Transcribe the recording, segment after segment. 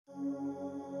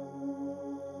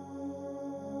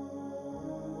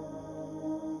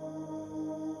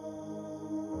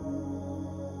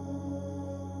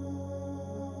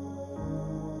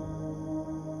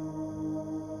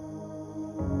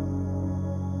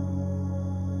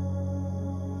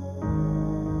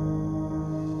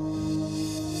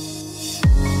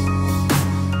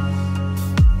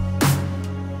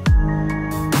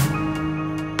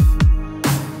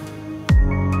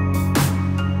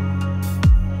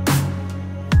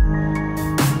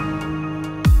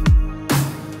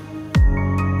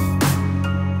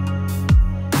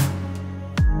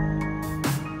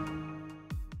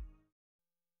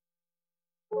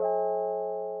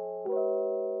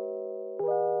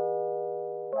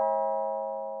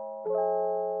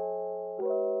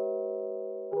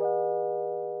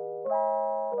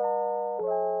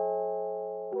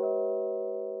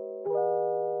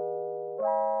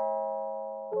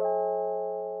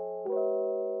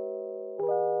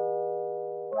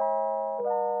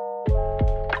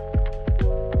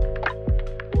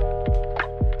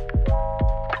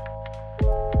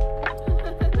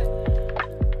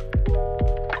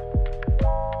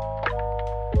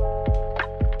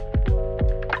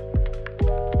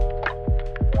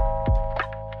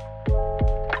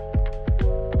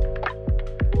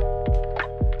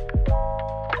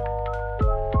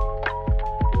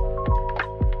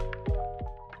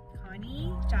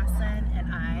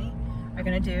are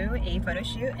gonna do a photo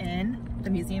shoot in the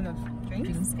Museum of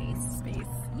Dream Space. Yay!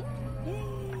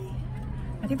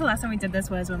 I think the last time we did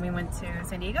this was when we went to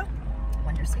San Diego.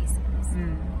 Wonder Space.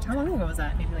 How long ago was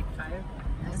that? Maybe like 5?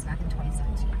 That was back in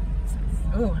 2017.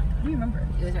 Oh, how do you remember?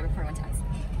 It was right before I went to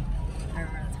Iceland. I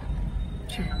remember the time.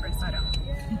 She remembers, I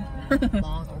don't.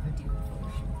 Long overdue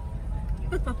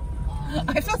photo shoot.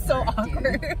 I feel so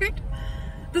awkward.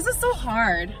 This is so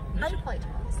hard. You should probably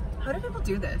turn this way. How do people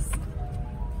do this?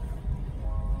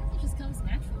 It just comes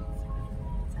naturally.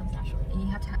 It comes naturally. And you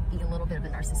have to be a little bit of a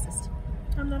narcissist.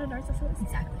 I'm not a narcissist.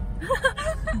 Exactly.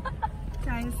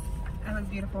 Guys, I look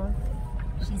beautiful.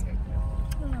 She's very beautiful.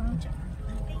 Aww.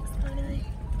 Thanks, Connie.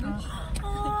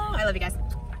 Oh, I love you guys.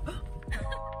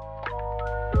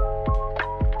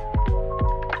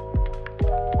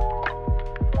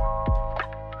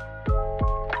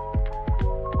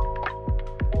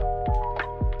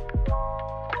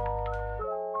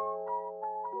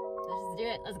 Let's just do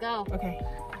it. Let's go. Okay.